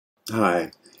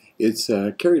Hi, it's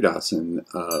Kerry Dawson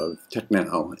of Tech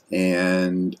Now,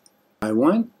 and I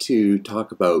want to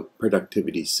talk about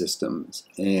productivity systems.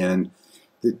 And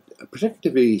the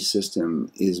productivity system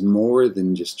is more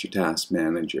than just your task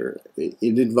manager. It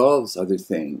involves other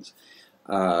things.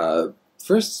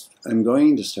 First, I'm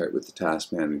going to start with the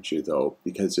task manager, though,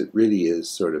 because it really is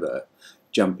sort of a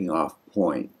jumping off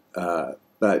point.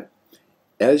 But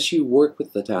as you work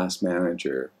with the task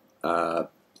manager,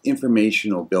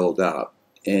 information will build up,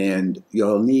 and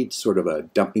you'll need sort of a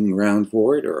dumping ground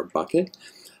for it, or a bucket.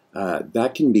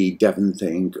 That can be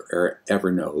DevonThink or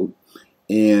Evernote,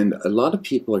 and a lot of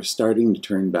people are starting to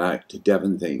turn back to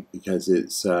DevonThink because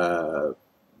it's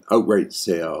outright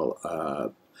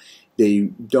sale. They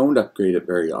don't upgrade it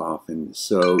very often,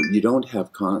 so you don't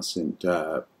have constant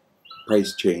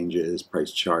price changes,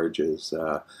 price charges.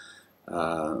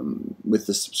 With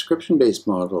the subscription-based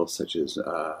model such as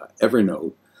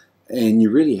Evernote, and you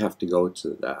really have to go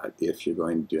to that if you're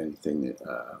going to do anything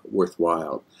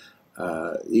worthwhile.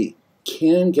 It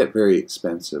can get very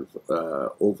expensive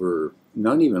over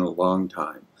not even a long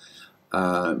time.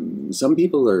 Some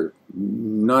people are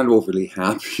not overly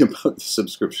happy about the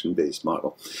subscription-based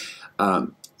model.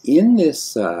 In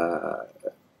this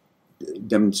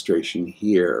demonstration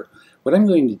here, what I'm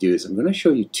going to do is I'm going to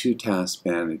show you two task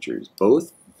managers,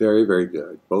 both very, very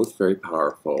good, both very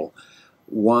powerful.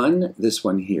 One, this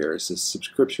one here, is a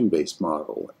subscription-based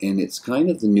model, and it's kind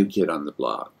of the new kid on the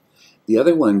block. The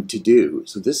other one, To Do,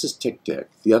 so this is TickTick.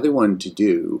 The other one, To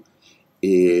Do,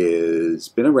 is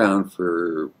been around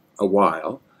for a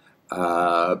while.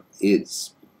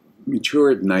 It's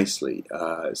matured nicely.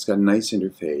 It's got a nice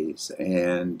interface,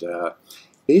 and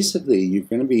basically, you're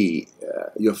going to be,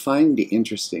 you'll find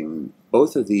interesting,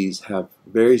 both of these have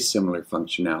very similar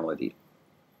functionality.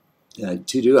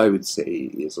 To Do, I would say,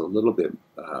 is a little bit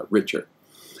richer.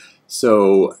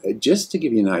 So just to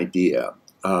give you an idea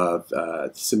of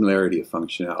the similarity of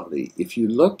functionality, if you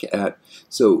look at,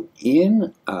 so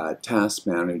in Task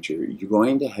Manager, you're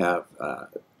going to have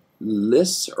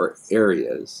lists or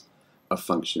areas of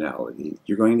functionality.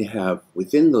 You're going to have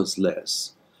within those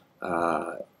lists,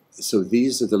 so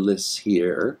these are the lists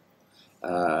here.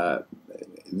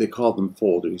 They call them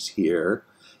folders here.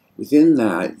 Within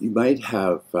that, you might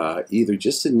have either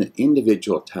just an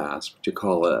individual task, which you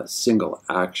call a single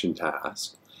action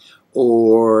task,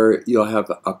 or you'll have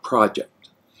a project,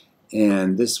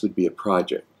 and this would be a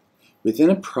project. Within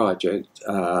a project,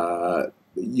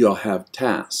 you'll have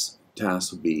tasks.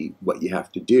 Tasks will be what you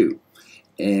have to do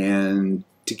and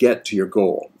to get to your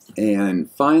goal.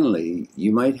 And finally,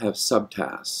 you might have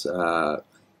subtasks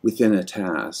within a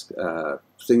task,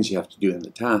 things you have to do in the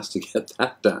task to get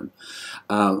that done.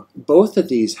 Both of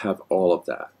these have all of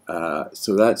that,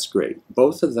 so that's great.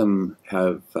 Both of them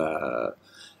have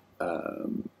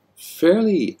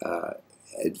fairly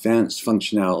advanced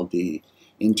functionality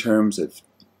in terms of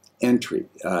entry.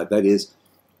 That is,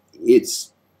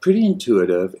 it's pretty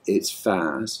intuitive, it's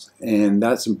fast, and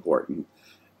that's important.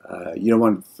 You don't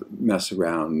want to mess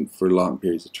around for long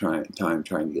periods of time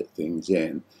trying to get things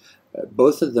in.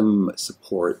 Both of them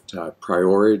support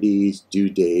priorities, due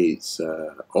dates,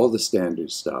 all the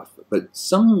standard stuff, but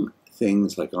some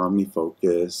things like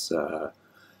OmniFocus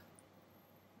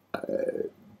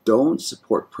don't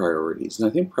support priorities. And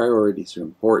I think priorities are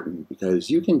important because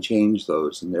you can change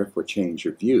those and therefore change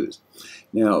your views.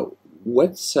 Now,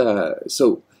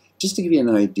 so just to give you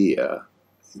an idea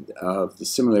of the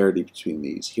similarity between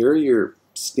these, here are your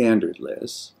standard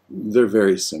lists. They're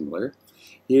very similar.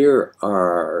 Here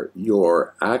are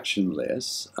your action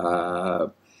lists.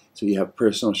 So you have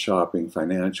personal shopping,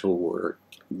 financial work.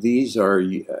 These are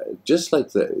just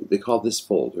like they call this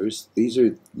folders. These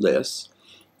are lists,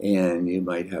 and you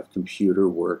might have computer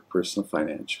work, personal,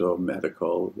 financial,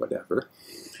 medical, whatever.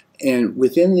 And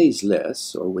within these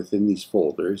lists, or within these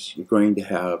folders, you're going to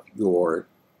have your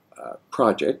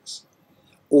projects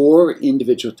or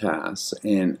individual tasks.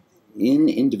 And in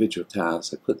individual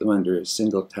tasks, I put them under a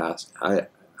single task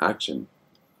action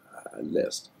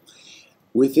list.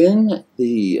 Within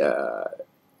the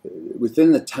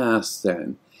task,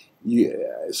 then,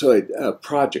 a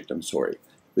project. I'm sorry.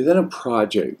 Within a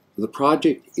project, the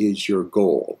project is your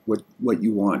goal, what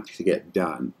you want to get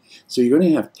done. So you're going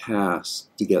to have tasks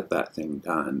to get that thing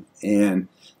done. And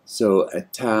so a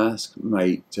task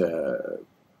might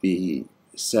be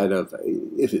set of,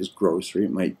 if it's grocery,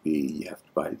 it might be you have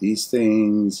to buy these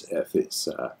things. If it's,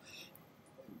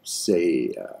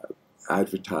 say,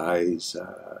 advertise,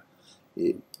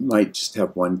 it might just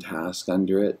have one task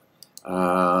under it.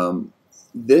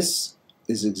 This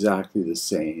is exactly the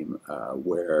same,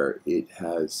 where it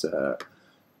has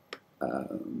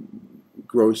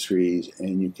groceries,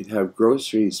 and you could have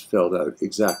groceries filled out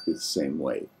exactly the same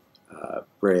way.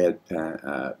 Bread,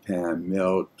 pan,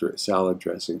 milk, salad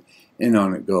dressing, and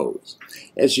on it goes.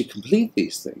 As you complete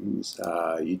these things,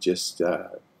 you just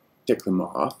tick them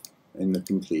off and they're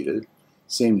completed.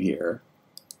 Same here.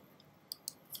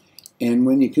 And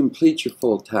when you complete your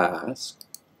full task,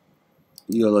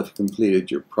 you'll have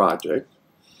completed your project.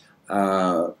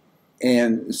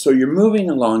 And so you're moving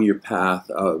along your path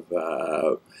of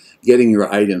getting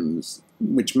your items,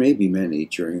 which may be many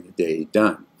during the day,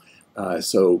 done.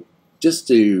 So just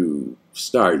to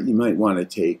start, you might want to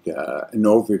take an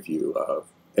overview of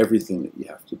everything that you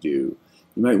have to do.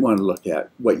 You might want to look at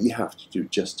what you have to do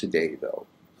just today, though.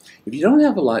 If you don't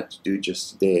have a lot to do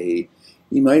just today,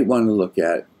 you might want to look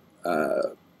at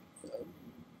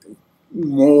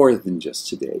more than just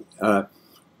today.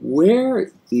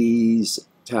 Where these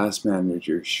task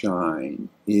managers shine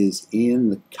is in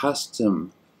the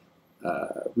custom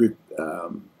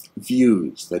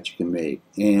views that you can make,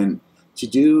 and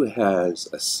To-Do has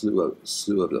a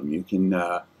slew of them. You can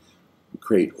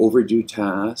create overdue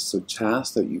tasks, so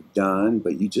tasks that you've done,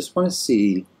 but you just want to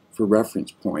see for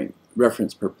reference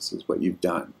purposes what you've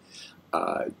done.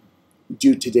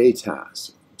 Do today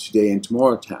tasks, today and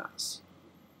tomorrow tasks,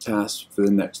 tasks for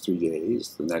the next 3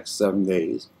 days, the next 7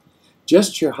 days.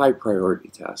 Just your high priority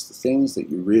tasks, the things that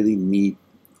you really need,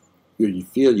 or you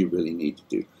feel you really need to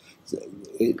do.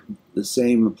 The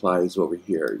same applies over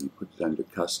here. You put it under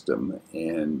custom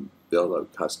and build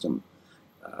out custom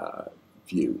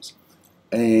views.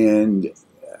 And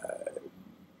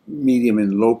medium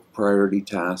and low priority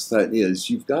tasks, that is,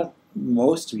 you've got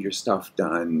most of your stuff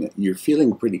done, you're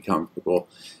feeling pretty comfortable,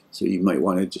 so you might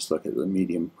want to just look at the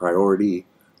medium priority,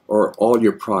 or all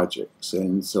your projects.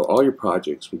 And so all your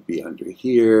projects would be under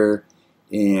here,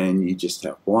 and you just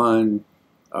have one,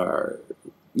 or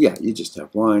yeah, you just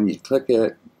have one, you click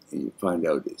it, and you find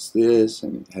out it's this,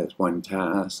 and it has one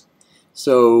task.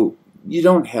 So you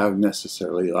don't have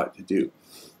necessarily a lot to do.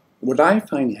 What I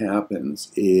find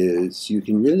happens is you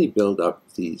can really build up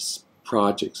these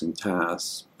projects and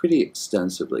tasks pretty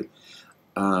extensively.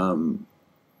 You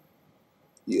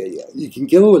can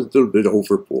go a little bit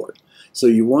overboard. So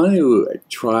you want to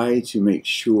try to make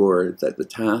sure that the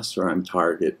tasks are on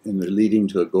target and they're leading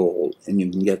to a goal, and you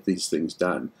can get these things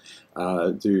done.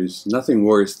 There's nothing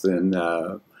worse than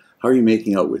how are you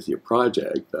making out with your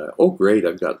project? Oh great,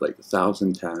 I've got like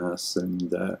 1,000 tasks,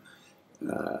 and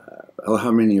oh,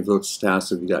 how many of those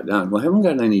tasks have you got done? Well, I haven't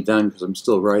got any done because I'm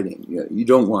still writing. You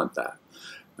don't want that.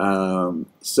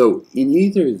 So in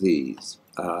either of these,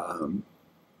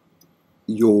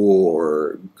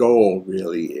 your goal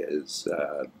really is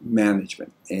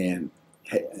management, and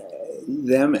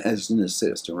them as an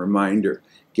assist, a reminder.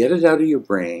 Get it out of your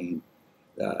brain,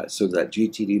 so that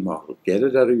GTD model, get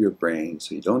it out of your brain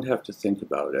so you don't have to think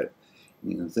about it.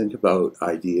 You can think about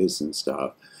ideas and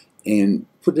stuff, and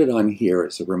put it on here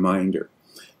as a reminder.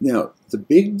 Now, the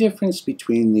big difference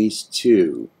between these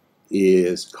two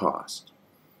is cost.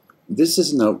 This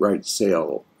is an outright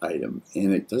sale item,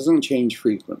 and it doesn't change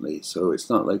frequently, so it's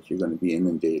not like you're going to be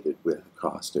inundated with a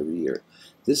cost every year.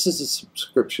 This is a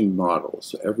subscription model,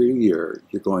 so every year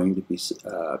you're going to be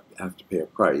have to pay a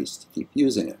price to keep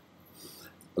using it.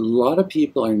 A lot of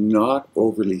people are not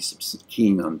overly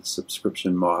keen on the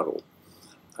subscription model.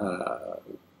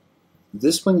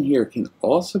 This one here can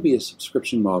also be a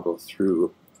subscription model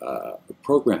through a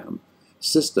program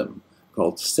system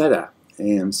called SetApp.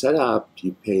 And SetApp,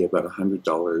 you pay about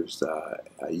 $100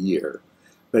 a year,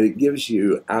 but it gives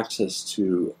you access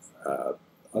to a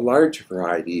large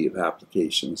variety of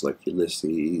applications like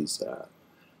Ulysses,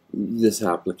 this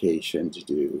application to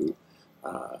do,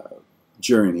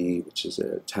 Journey, which is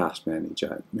a task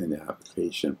management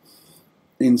application.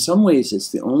 In some ways, it's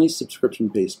the only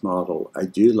subscription-based model I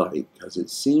do like, because it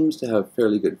seems to have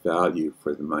fairly good value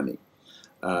for the money.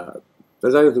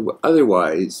 But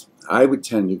otherwise, I would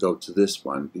tend to go to this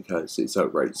one because it's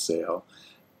outright sale.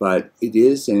 But it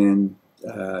is in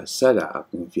SetApp,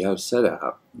 and if you have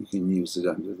SetApp, you can use it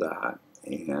under that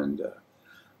and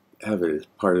have it as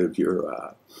part of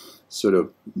your sort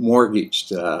of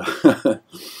mortgaged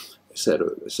set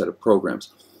of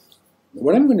programs.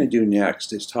 What I'm going to do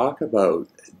next is talk about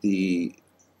the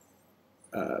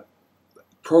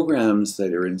programs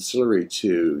that are ancillary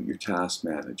to your task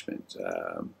management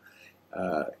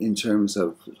in terms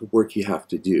of the work you have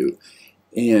to do.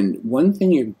 And one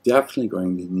thing you're definitely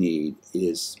going to need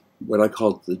is what I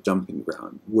call the dumping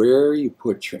ground, where you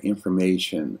put your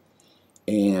information,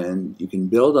 and you can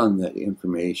build on that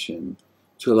information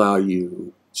to allow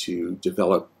you to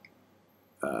develop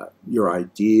your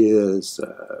ideas,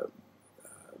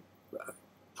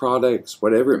 products,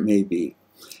 whatever it may be.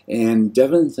 And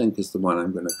DevonThink is the one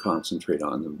I'm going to concentrate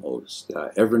on the most.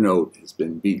 Evernote has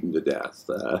been beaten to death,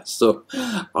 so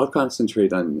I'll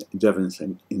concentrate on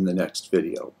DevonThink in the next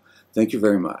video. Thank you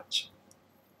very much.